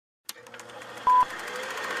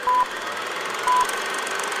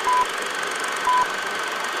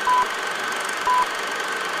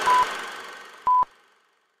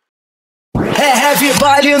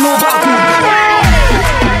baile no bagulho.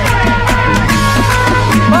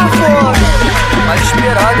 Mas foda, mais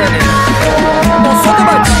esperada, né? Não solta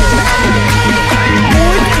batida.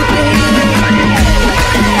 Muito terrível.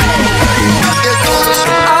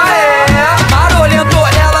 Aê, marolento,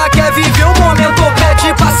 ela quer viver um momento.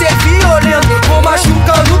 Pede pra ser violento, vou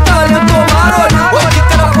machucando o talento. Marolento,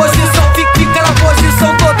 fica na posição, fica na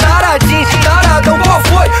posição. Tô taradinho, taradão, qual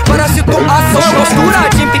foi? Para a situação,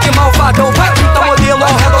 misturadinho, pique malvadão. Vai, tá modelo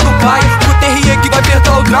ao redor do pai. O terrier que vai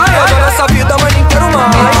apertar o dry. Adoro essa vida, mas nem quero mais.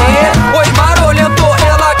 Oi, marolento,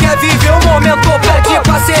 ela quer viver um momento. Pede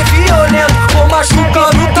pra ser violento, vou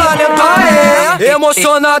machucando o talento. Aê,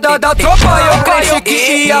 emocionada da tropa, eu crente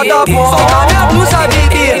que ia dar bom. Solta minha blusa,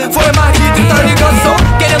 baby, foi mais de 30 ligação.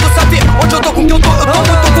 Querendo saber onde eu tô, com que eu tô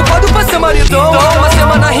muito ocupado pra ser maridão. Uma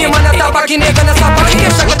semana rima, né, tava que nega nessa parte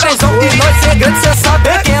que chega transão. E nós segredos, cê sabe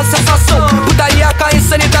quem é a sensação. Putaria, cai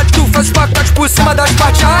insanidade, tu faz os pacotes por cima das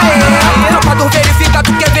partes. Aê, tropa do verifica,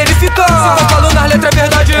 tu quer verificar. Se tá falando as letras, é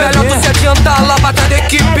verdade. Melhor tu se adiantar lá pra trás da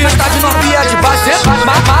equipe. Tá de novinha de base,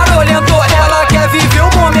 marolento, ela quer viver um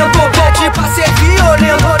momento. Pede pra ser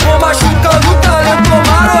violento, vou machucando o talento.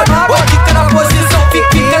 Marolento, fica na posição,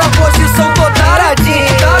 fica na posição. Tô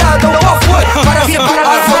taradinho, taradão, qual foi? Para vir para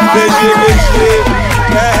a zona.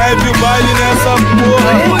 É heavy baile nessa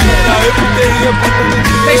porra. Na reputeria,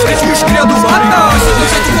 Respeite os criados, ratas. Do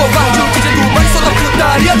jeito covarde, o DJ do baile, só da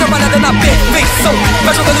putaria. Trabalhada na perfeição,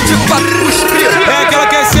 vai jogando de 4 os criados. É que ela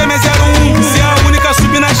quer ser minha 01. Se é a única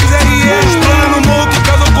subir na XRE. Estrela no morro que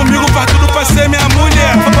casou comigo, faz tudo pra ser minha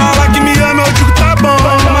mulher. Fala que me ama, eu digo tá bom.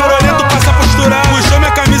 Marolento passa a posturar. Puxou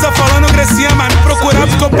minha camisa falando grecinha, mas me procurar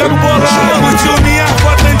porque eu pego bolada. Curtiu minha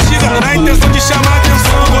foto antiga, na intenção de chamar a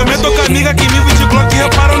atenção. Comento com a amiga que me viu de Glock e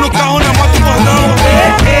reparou no carro, na moto cordão.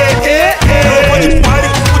 Eu vou de party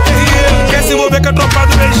com o terrier. Quer se envolver com a tropa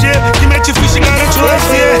do BG, que mete ficha e garante o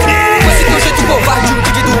lancier. Você tem um jeito covarde, o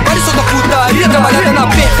DJ do baile, só da putaria. Trabalhada na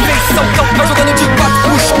perfeição, vai jogando de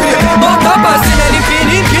 4 os criados. Bota a bacinha,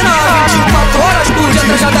 limpina, 24 horas por dia,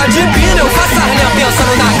 trajada de pina. Eu faço a linha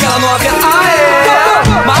pensando naquela novela. Aê,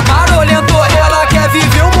 marolento, ela quer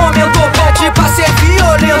viver um momento. Pede pra ser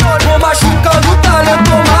violento, vou machucando o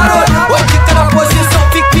talento. Marolento, fica na posição,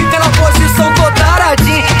 fica na posição. Tô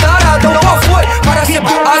taradinho, taradão, qual foi? Para ser a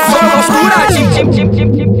zona misturadinho.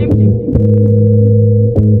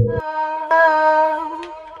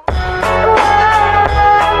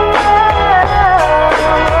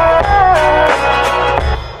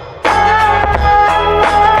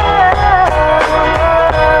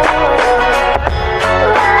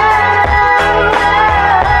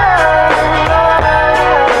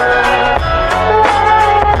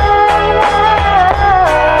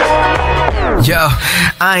 Yo,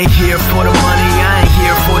 I ain't here for the money, I ain't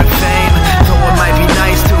here for the fame. Though it might be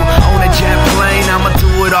nice to own a jet plane, I'ma do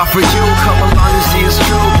it all for you. Come along and see it's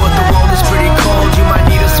true, but the world is pretty cold. You might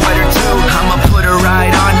need a sweater too. I'ma put a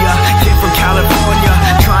ride on ya. Kid from California,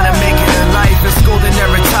 trying to make it in life. In school they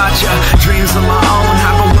never taught ya. Dreams of my own,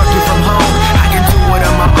 I've been working from home. I can do it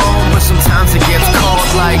on my own, but sometimes it gets cold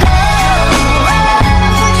like.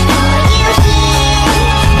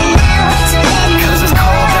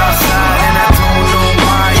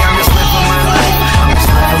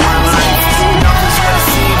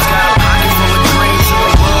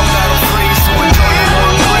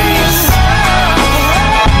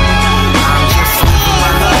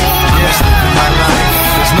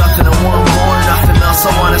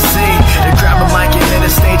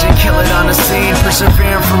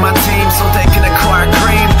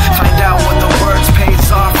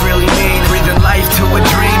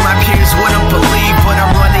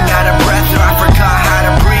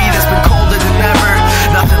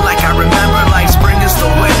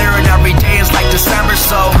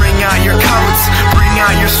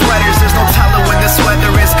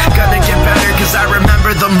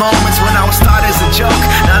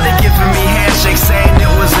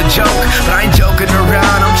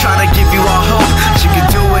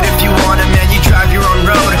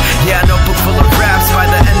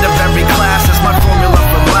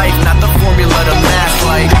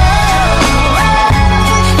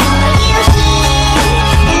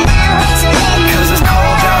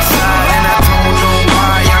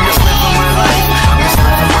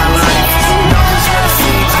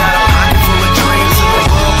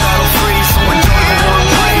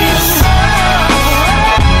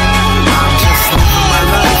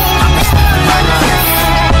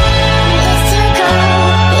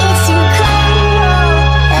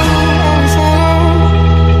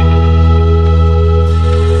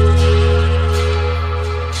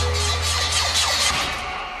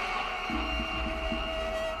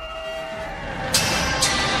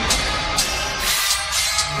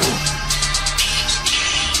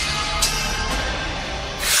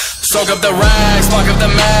 Soak up the rags, spark up the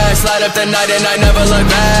max, light up the night and I never look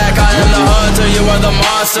back. I am the hunter, you are the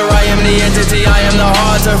monster. I am the entity, I am the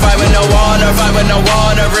haunter. Fight with no water, fight with no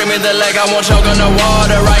water. Bring me the leg, I won't choke on the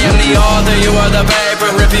water. I am the author, you are the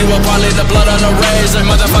paper. Rip you apart, leave the blood on the razor.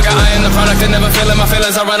 Motherfucker, I am the product and never feeling my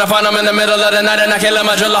feelings. I run upon them in the middle of the night and I kill them.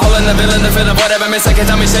 I drill a hole in the villain to fit up whatever miss. I can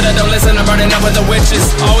tell me shit, I don't listen. I'm burning up with the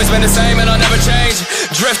witches. Always been the same and I'll never change.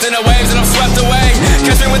 Drifting the waves and I'm swept away.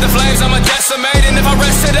 Catch me with the flames, I'm a decimate. And if I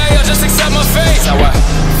rest today, I'll just accept my fate. How I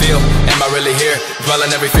feel, am I really here?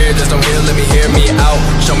 Dwelling every fear, there's no heal, let me hear me out.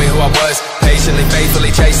 Show me who I was, patiently,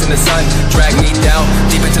 faithfully chasing the sun. Drag me down,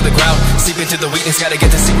 deep into the ground. Seep into the weakness, gotta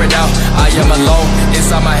get the secret out. I am alone,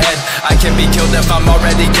 inside my head. I can be killed if I'm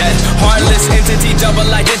already dead. Heartless entity, double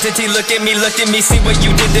identity. Look at me, see what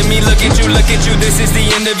you did to me. Look at you, this is the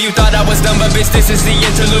end of you. Thought I was done, but bitch, this is the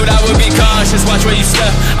interlude. I would be cautious, watch where you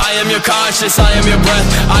step. I am your conscience, I am your breath.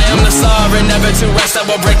 I am the sovereign, never to rest. I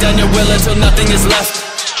will break down your will until nothing is left.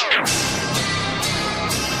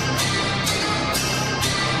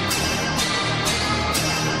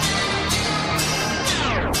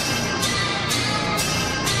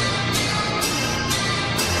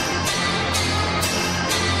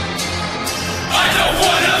 I don't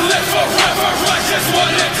wanna live forever, I just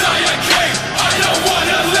wanna die a king. I don't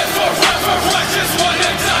wanna live forever, I just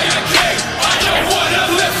wanna die a king. I don't wanna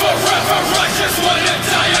live forever, I just wanna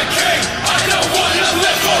die a king. I don't wanna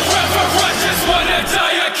live forever, I just wanna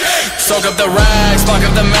die a king. Soak up the rags, spark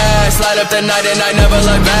up the max, light up the night and I never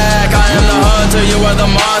look back. I am the hunter, you are the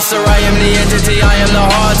monster. I am the entity, I am the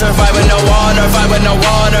haunter. Fight with no water, fight with no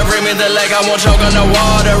water. Bring me the leg, I won't choke on the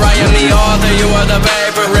water. I am the author, you are the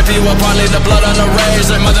paper. Rip you apart, leave the blood on the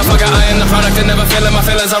razor. Motherfucker, I am the product and never feeling my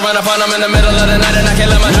feelings. I run upon them in the middle of the night and I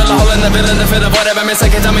kill them. I drill a hole in the villain to fit up whatever miss.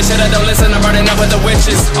 I can tell me shit, I don't listen. I'm burning up with the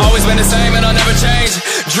witches. Always been the same and I'll never change.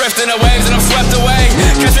 Drifting the waves and I'm swept away.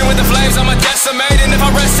 Catch me with the flames, I'm a decimate.